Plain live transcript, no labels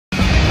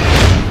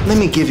Let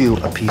me give you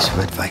a piece of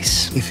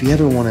advice. If you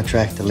ever want to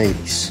attract the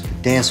ladies, the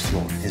dance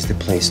floor is the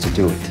place to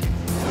do it.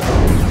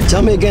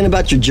 Tell me again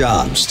about your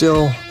job. I'm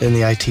still in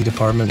the IT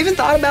department. Even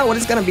thought about what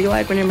it's gonna be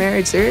like when you're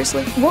married,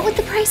 seriously? What would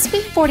the price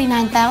be?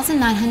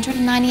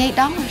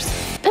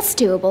 $49,998. That's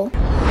doable.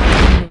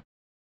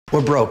 We're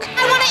broke.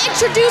 I want to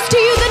introduce to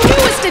you the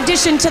newest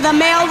addition to the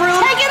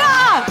mailroom. Take it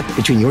off!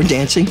 Between your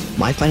dancing,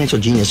 my financial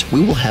genius,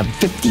 we will have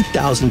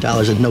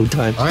 $50,000 in no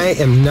time. I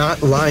am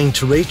not lying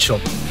to Rachel.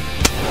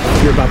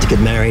 If you're about to get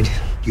married,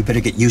 you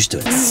better get used to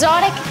it.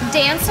 Exotic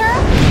dancer?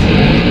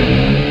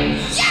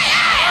 It's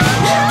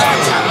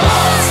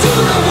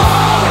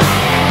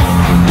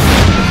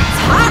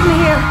hot in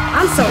here.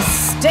 I'm so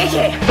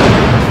sticky.